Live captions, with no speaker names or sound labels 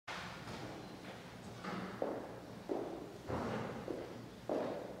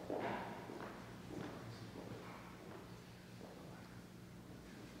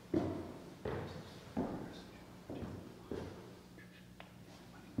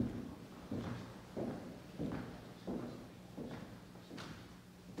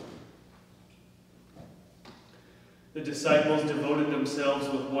The disciples devoted themselves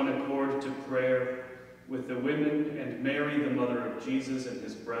with one accord to prayer with the women and Mary, the mother of Jesus, and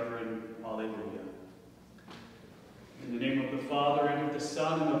his brethren. Alleluia. In the name of the Father, and of the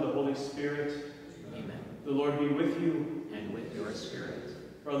Son, and of the Holy Spirit. Amen. The Lord be with you. And with your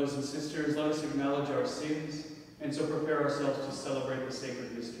spirit. Brothers and sisters, let us acknowledge our sins, and so prepare ourselves to celebrate the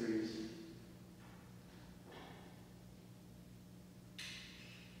sacred mysteries.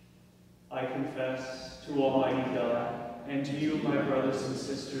 I confess to Almighty God, and to you, my brothers and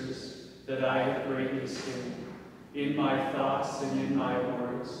sisters, that I have greatly sinned, in my thoughts and in my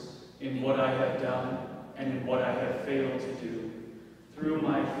words, in what I have done and in what I have failed to do, through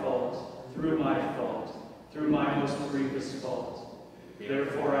my fault, through my most grievous fault.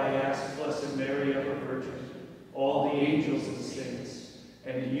 Therefore I ask Blessed Mary, ever Virgin, all the angels and saints,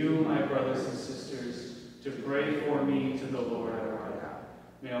 and you, my brothers and sisters, to pray for me to the Lord our God.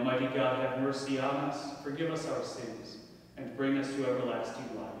 May Almighty God have mercy on us, forgive us our sins, and bring us to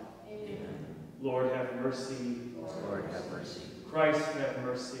everlasting life. Amen. Lord, have mercy. Lord, have mercy. Christ, have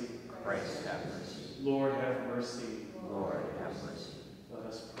mercy. Christ, have mercy. Lord, have mercy. Lord, have mercy. Let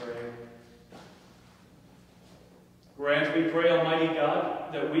us pray. Grant, we pray, Almighty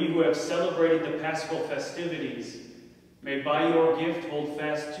God, that we who have celebrated the Paschal festivities may by your gift hold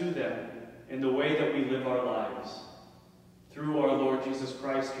fast to them in the way that we live our lives. Through our Lord Jesus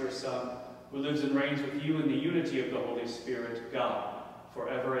Christ, your Son, who lives and reigns with you in the unity of the Holy Spirit, God,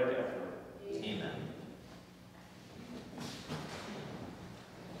 forever and ever. Amen.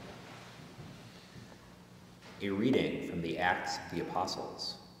 A reading from the Acts of the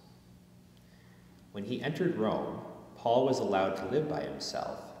Apostles. When he entered Rome, Paul was allowed to live by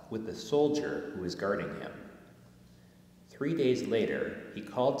himself with the soldier who was guarding him. 3 days later, he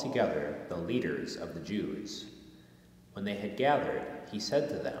called together the leaders of the Jews. When they had gathered, he said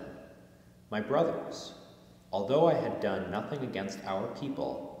to them, "My brothers, although I had done nothing against our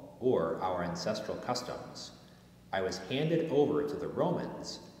people or our ancestral customs, I was handed over to the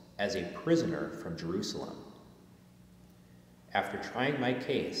Romans as a prisoner from Jerusalem. After trying my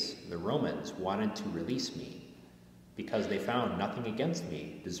case, the Romans wanted to release me because they found nothing against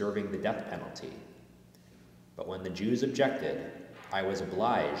me deserving the death penalty. But when the Jews objected, I was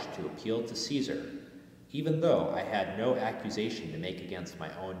obliged to appeal to Caesar, even though I had no accusation to make against my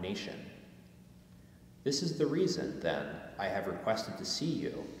own nation. This is the reason, then, I have requested to see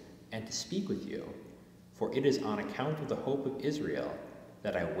you and to speak with you, for it is on account of the hope of Israel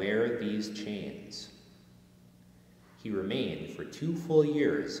that I wear these chains." He remained for 2 full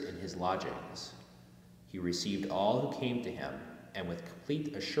years in his lodgings. He received all who came to him, and with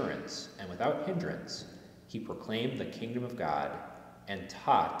complete assurance and without hindrance, he proclaimed the kingdom of God and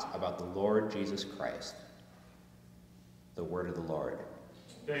taught about the Lord Jesus Christ. The word of the Lord.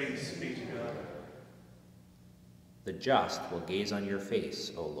 Thanks be to God. The just will gaze on your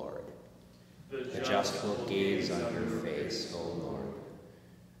face, O Lord. The just will gaze on your face, O Lord.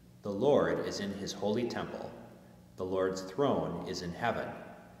 The Lord is in his holy temple. The Lord's throne is in heaven.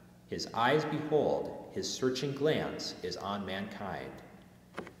 His eyes behold, his searching glance is on mankind.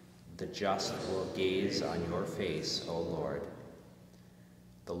 The just will gaze on your face, O Lord.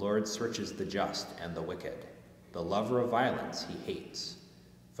 The Lord searches the just and the wicked. The lover of violence he hates.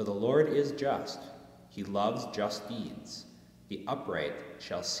 For the Lord is just. He loves just deeds. The upright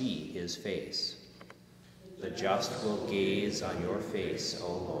shall see his face. The just will gaze on your face,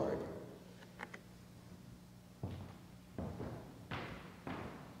 O Lord.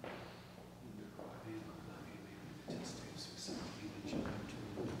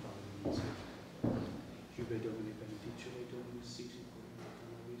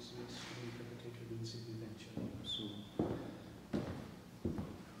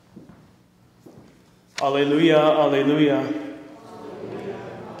 Alleluia, alleluia.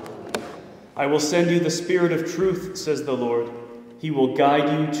 I will send you the Spirit of truth, says the Lord. He will guide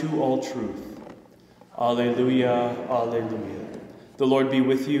you to all truth. Alleluia, alleluia. The Lord be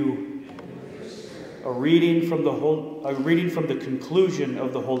with you. A reading from the conclusion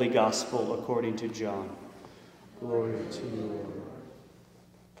of the Holy Gospel according to John. Glory to you, Lord.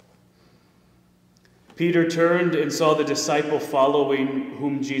 Peter turned and saw the disciple following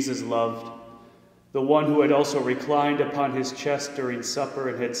whom Jesus loved, the one who had also reclined upon his chest during supper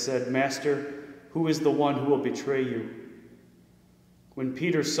and had said, "Master, who is the one who will betray you?" When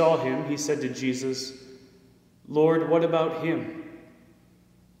Peter saw him, he said to Jesus, "Lord, what about him?"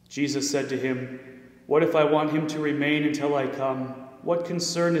 Jesus said to him, "What if I want him to remain until I come? What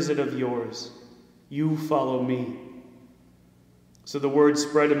concern is it of yours? You follow me." So the word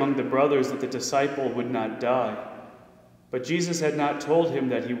spread among the brothers that the disciple would not die. But Jesus had not told him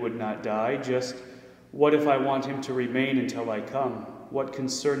that he would not die, just What if I want him to remain until I come? What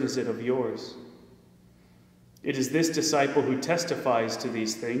concern is it of yours? It is this disciple who testifies to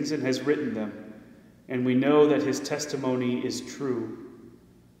these things and has written them, and we know that his testimony is true.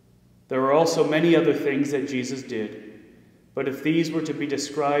 There are also many other things that Jesus did, but if these were to be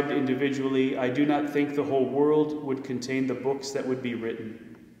described individually, I do not think the whole world would contain the books that would be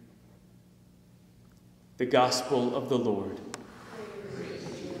written. The Gospel of the Lord.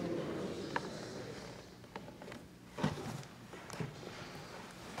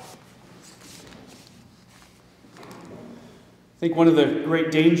 I think one of the great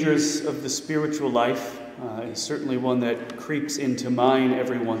dangers of the spiritual life, and certainly one that creeps into mine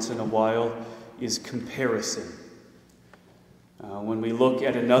every once in a while, is comparison. When we look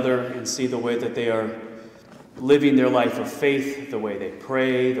at another and see the way that they are living their life of faith, the way they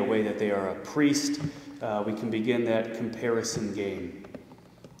pray, the way that they are a priest, we can begin that comparison game.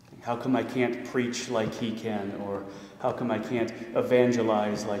 How come I can't preach like he can? Or how come I can't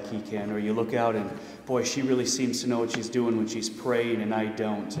evangelize like he can? Or you look out and, boy, she really seems to know what she's doing when she's praying and I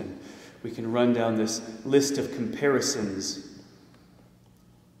don't. And we can run down this list of comparisons.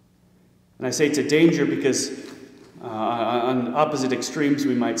 And I say it's a danger because on opposite extremes,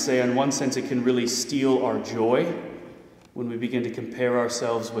 we might say, in one sense, it can really steal our joy when we begin to compare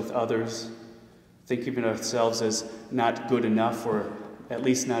ourselves with others, thinking of ourselves as not good enough, or at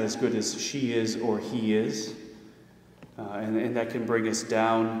least not as good as she is or he is. And that can bring us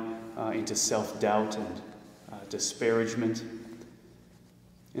down into self-doubt and disparagement.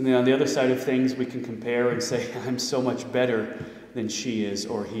 And then on the other side of things, we can compare and say, I'm so much better than she is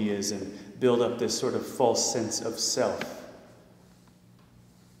or he is, and build up this sort of false sense of self.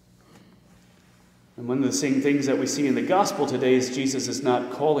 And one of the same things that we see in the gospel today is Jesus is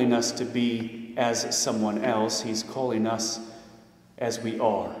not calling us to be as someone else. He's calling us as we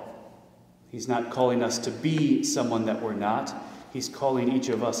are. He's not calling us to be someone that we're not. He's calling each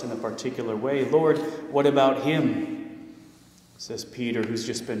of us in a particular way. Lord, what about him? Says Peter, who's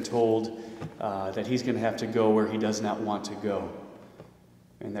just been told that he's going to have to go where he does not want to go,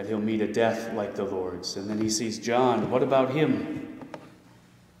 and that he'll meet a death like the Lord's. And then he sees John. What about him?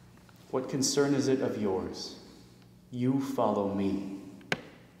 What concern is it of yours? You follow me.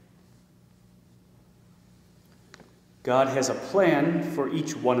 God has a plan for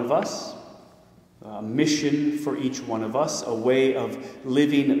each one of us, a mission for each one of us, a way of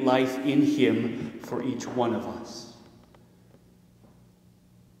living life in him for each one of us.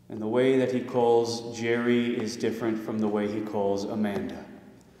 And the way that he calls Jerry is different from the way he calls Amanda.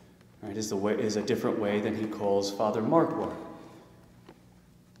 Right, is a different way than he calls Father Markwart.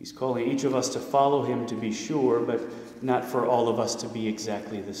 He's calling each of us to follow him, to be sure, but not for all of us to be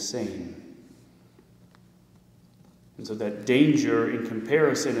exactly the same. And so that danger in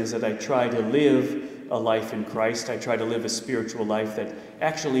comparison is that I try to live a life in Christ. I try to live a spiritual life that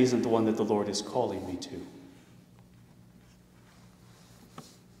actually isn't the one that the Lord is calling me to.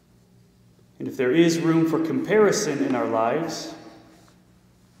 And if there is room for comparison in our lives,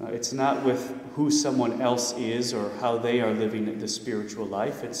 it's not with who someone else is or how they are living the spiritual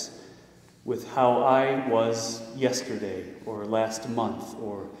life. It's with how I was yesterday or last month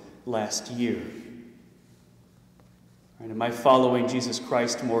or last year. Right? Am I following Jesus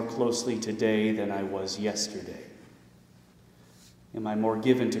Christ more closely today than I was yesterday? Am I more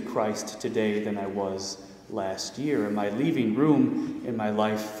given to Christ today than I was last year? Am I leaving room in my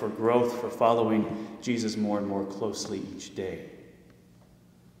life for growth, for following Jesus more and more closely each day?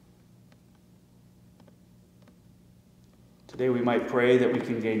 Today we might pray that we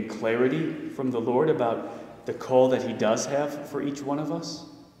can gain clarity from the Lord about the call that he does have for each one of us.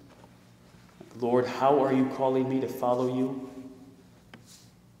 Lord, how are you calling me to follow you?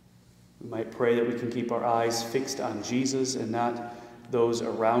 We might pray that we can keep our eyes fixed on Jesus and not those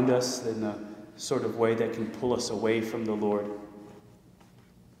around us in a sort of way that can pull us away from the Lord.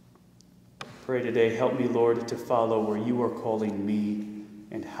 Pray today, help me, Lord, to follow where you are calling me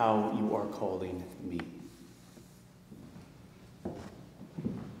and how you are calling me.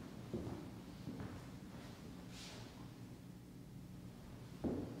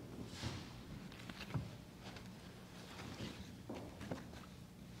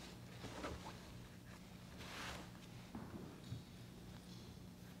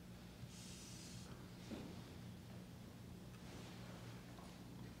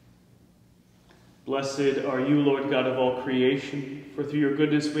 Blessed are you, Lord God of all creation, for through your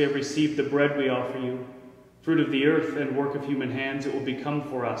goodness we have received the bread we offer you. Fruit of the earth and work of human hands, it will become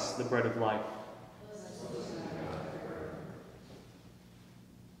for us the bread of life.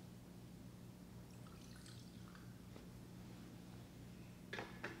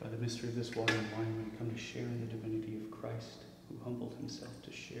 By the minister of this water and wine, we come to share in the divinity of Christ, who humbled himself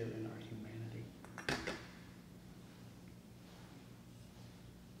to share in our humanity.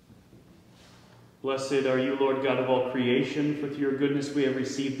 Blessed are you, Lord God of all creation, for through your goodness we have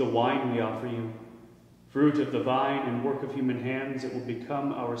received the wine we offer you. Fruit of the vine and work of human hands, it will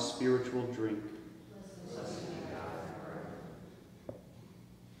become our spiritual drink.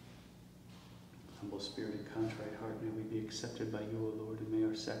 Humble spirit and contrite heart, may we be accepted by you, O Lord, and may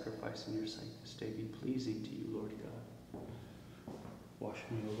our sacrifice in your sight this day be pleasing to you, Lord God. Wash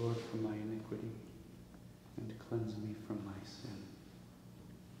me, O Lord, from my iniquity, and cleanse me from my sin.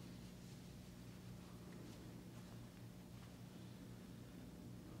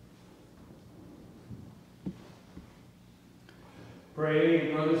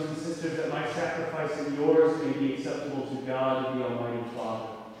 Pray, brothers and sisters, that my sacrifice and yours may be acceptable to God, the Almighty Father.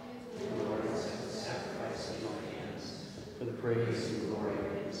 Lord, accept the sacrifice of my hands, for the praise and glory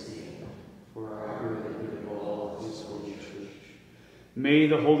of his name, for our good and good of all his holy church. May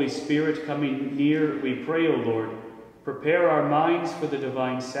the Holy Spirit, coming near, we pray, O Lord, prepare our minds for the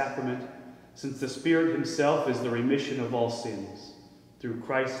divine sacrament, since the Spirit himself is the remission of all sins. Through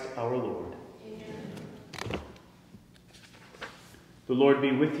Christ our Lord. The Lord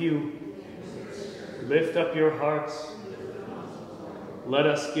be with you. Lift up your hearts. Let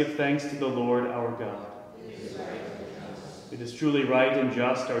us give thanks to the Lord our God. It is truly right and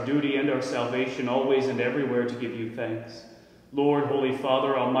just, our duty and our salvation, always and everywhere to give you thanks. Lord, Holy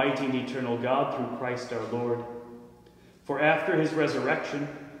Father, Almighty and eternal God, through Christ our Lord. For after his resurrection,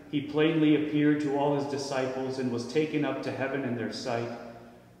 he plainly appeared to all his disciples and was taken up to heaven in their sight,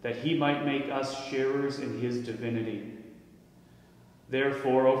 that he might make us sharers in his divinity.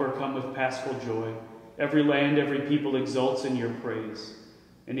 Therefore, overcome with paschal joy, every land, every people exults in your praise,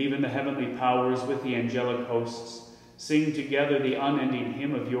 and even the heavenly powers with the angelic hosts sing together the unending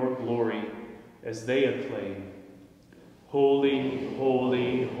hymn of your glory as they acclaim, Holy,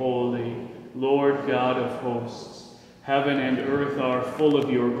 holy, holy, Lord God of hosts, heaven and earth are full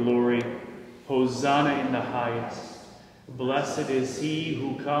of your glory. Hosanna in the highest. Blessed is he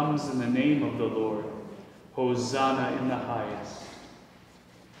who comes in the name of the Lord. Hosanna in the highest.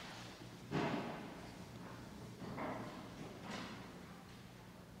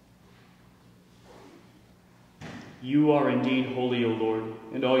 You are indeed holy, O Lord,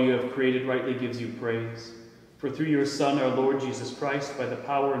 and all you have created rightly gives you praise. For through your Son, our Lord Jesus Christ, by the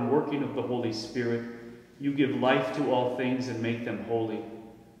power and working of the Holy Spirit, you give life to all things and make them holy.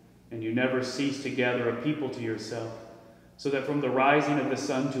 And you never cease to gather a people to yourself, so that from the rising of the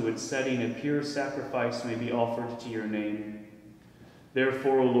sun to its setting, a pure sacrifice may be offered to your name.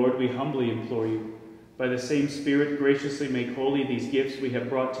 Therefore, O Lord, we humbly implore you, by the same Spirit, graciously make holy these gifts we have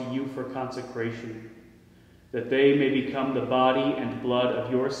brought to you for consecration, that they may become the body and blood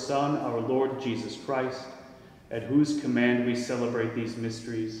of your Son, our Lord Jesus Christ, at whose command we celebrate these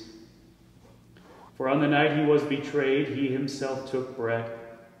mysteries. For on the night he was betrayed, he himself took bread,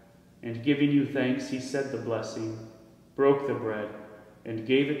 and giving you thanks, he said the blessing, broke the bread, and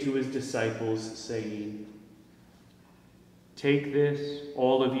gave it to his disciples, saying, Take this,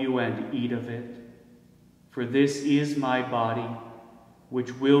 all of you, and eat of it, for this is my body,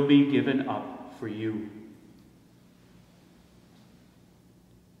 which will be given up for you.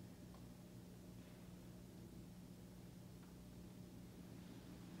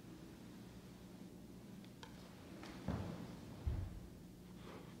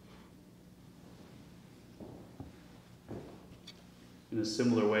 In a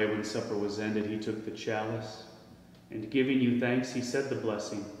similar way, when supper was ended, he took the chalice, and giving you thanks, he said the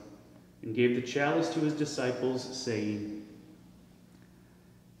blessing, and gave the chalice to his disciples, saying,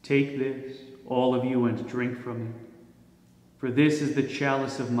 Take this, all of you, and drink from it, for this is the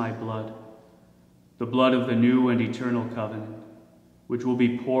chalice of my blood, the blood of the new and eternal covenant, which will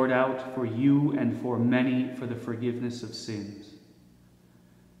be poured out for you and for many for the forgiveness of sins.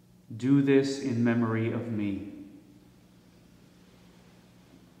 Do this in memory of me.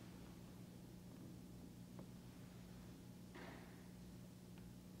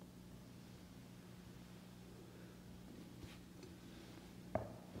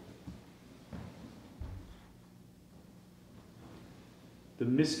 The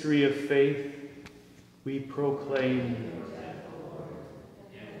mystery of faith we proclaim.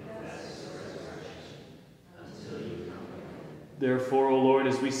 Therefore, O Lord,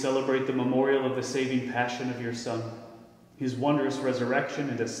 as we celebrate the memorial of the saving passion of your Son, his wondrous resurrection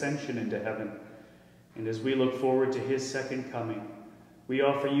and ascension into heaven, and as we look forward to his second coming, we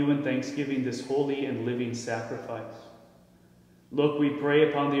offer you in thanksgiving this holy and living sacrifice. Look, we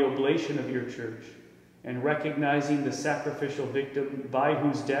pray, upon the oblation of your church, and recognizing the sacrificial victim by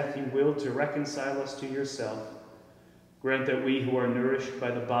whose death you willed to reconcile us to yourself, grant that we who are nourished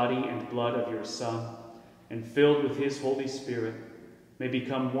by the body and blood of your Son, and filled with his Holy Spirit, may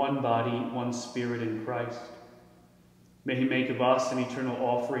become one body, one spirit in Christ. May he make of us an eternal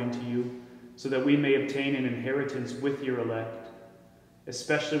offering to you, so that we may obtain an inheritance with your elect,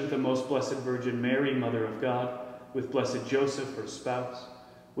 especially with the most blessed Virgin Mary, Mother of God, with blessed Joseph, her spouse,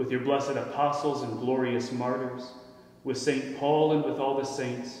 with your blessed apostles and glorious martyrs, with St. Paul and with all the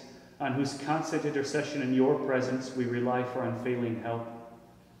saints, on whose constant intercession in your presence we rely for unfailing help.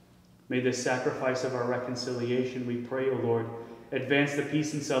 May this sacrifice of our reconciliation, we pray, O Lord, advance the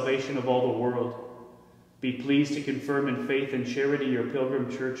peace and salvation of all the world. Be pleased to confirm in faith and charity your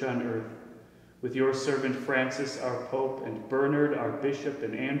pilgrim church on earth, with your servant Francis, our Pope, and Bernard, our Bishop,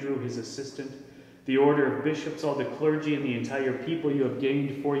 and Andrew, his assistant, the order of bishops, all the clergy, and the entire people you have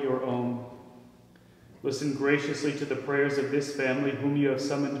gained for your own. Listen graciously to the prayers of this family whom you have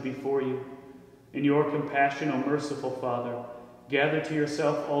summoned before you. In your compassion, O merciful Father, gather to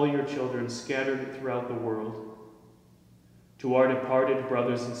yourself all your children scattered throughout the world. To our departed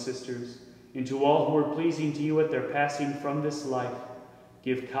brothers and sisters, and to all who are pleasing to you at their passing from this life,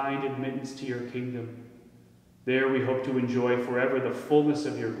 give kind admittance to your kingdom. There we hope to enjoy forever the fullness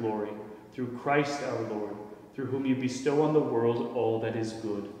of your glory, through Christ our Lord, through whom you bestow on the world all that is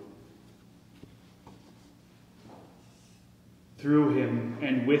good. Through him,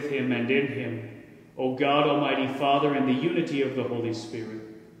 and with him, and in him, O God, Almighty Father, in the unity of the Holy Spirit,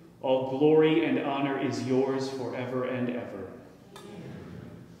 all glory and honor is yours forever and ever.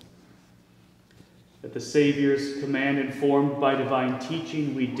 At the Savior's command, informed by divine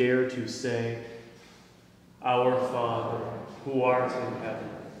teaching, we dare to say, Our Father, who art in heaven,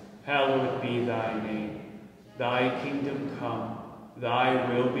 hallowed be thy name. Thy kingdom come,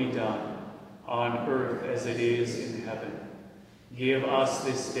 thy will be done, on earth as it is in heaven. Give us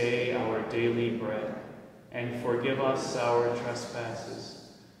this day our daily bread, and forgive us our trespasses,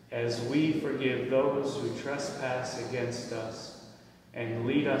 as we forgive those who trespass against us. And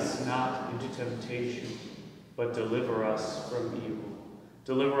lead us not into temptation, but deliver us from evil.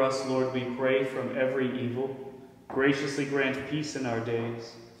 Deliver us, Lord, we pray, from every evil. Graciously grant peace in our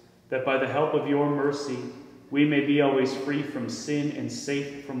days, that by the help of your mercy we may be always free from sin and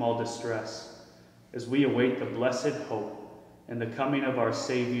safe from all distress, as we await the blessed hope and the coming of our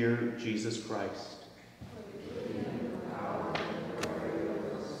Savior, Jesus Christ.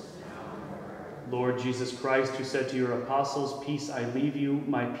 Lord Jesus Christ, who said to your apostles, Peace I leave you,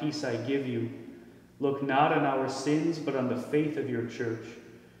 my peace I give you, look not on our sins, but on the faith of your church,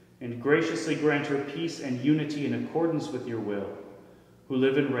 and graciously grant her peace and unity in accordance with your will, who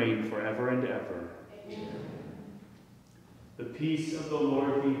live and reign forever and ever. Amen. The peace of the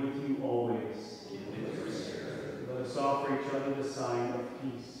Lord be with you always. Let us offer each other the sign of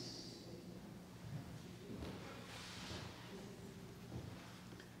peace.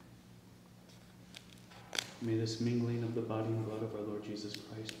 May this mingling of the body and blood of our Lord Jesus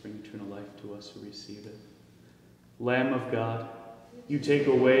Christ bring eternal life to us who receive it. Lamb of God, you take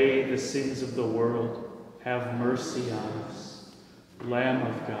away the sins of the world. Have mercy on us. Lamb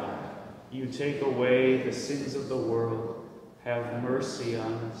of God, you take away the sins of the world. Have mercy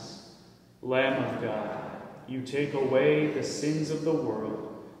on us. Lamb of God, you take away the sins of the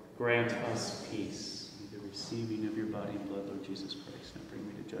world. Grant us peace. May the receiving of your body and blood, Lord Jesus Christ, not bring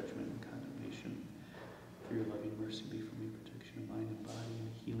me to judgment and condemnation. For your loving mercy be for me, protection of mind and body, and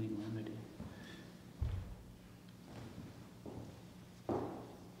a healing remedy.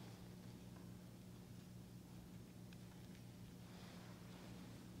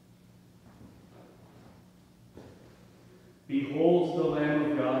 Behold the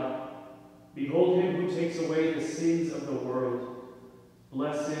Lamb of God. Behold him who takes away the sins of the world.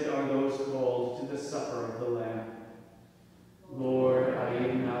 Blessed are those called to the supper of the Lamb. Lord, I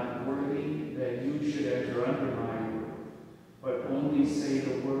am not worthy that you should enter under my roof, but only say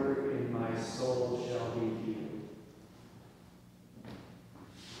the word, and my soul shall be healed.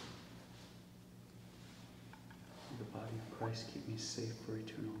 May the body of Christ keep me safe for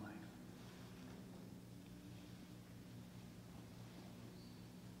eternal life.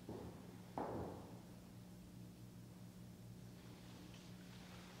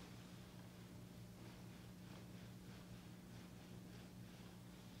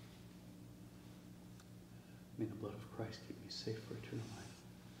 May the blood of Christ keep me safe for eternal life.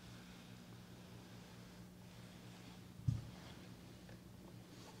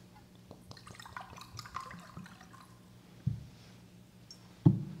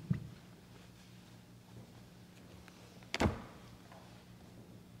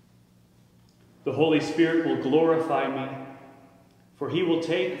 The Holy Spirit will glorify me, for he will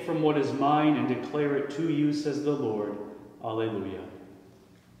take from what is mine and declare it to you, says the Lord. Alleluia.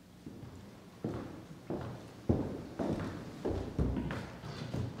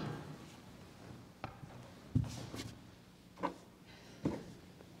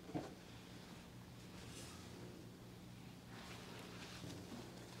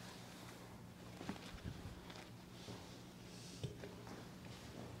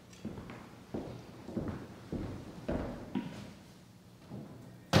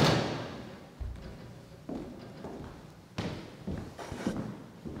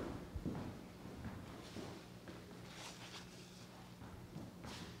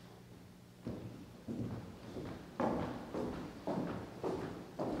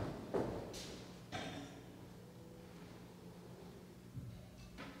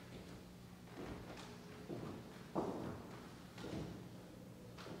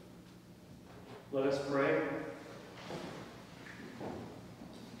 Let us pray.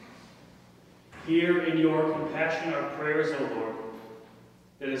 Hear in your compassion our prayers, O Lord,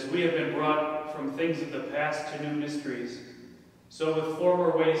 that as we have been brought from things of the past to new mysteries, so with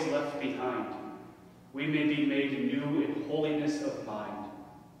former ways left behind, we may be made new in holiness of mind,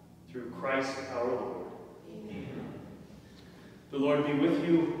 through Christ our Lord. Amen. The Lord be with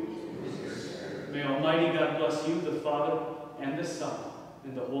you. May Almighty God bless you, the Father, and the Son,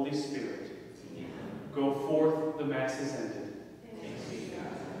 and the Holy Spirit. Go forth, the Mass is ended. Thanks be to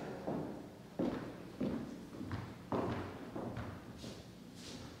God.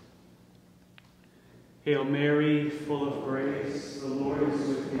 Hail Mary, full of grace, the Lord is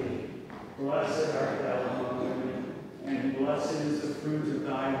with thee. Blessed art thou among women, and blessed is the fruit of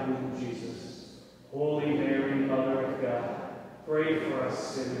thy womb, Jesus. Holy Mary, Mother of God, pray for us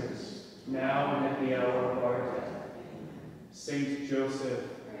sinners, now and at the hour of our death. Saint Joseph,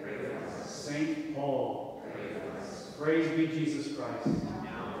 Saint Paul, praise be Jesus Christ.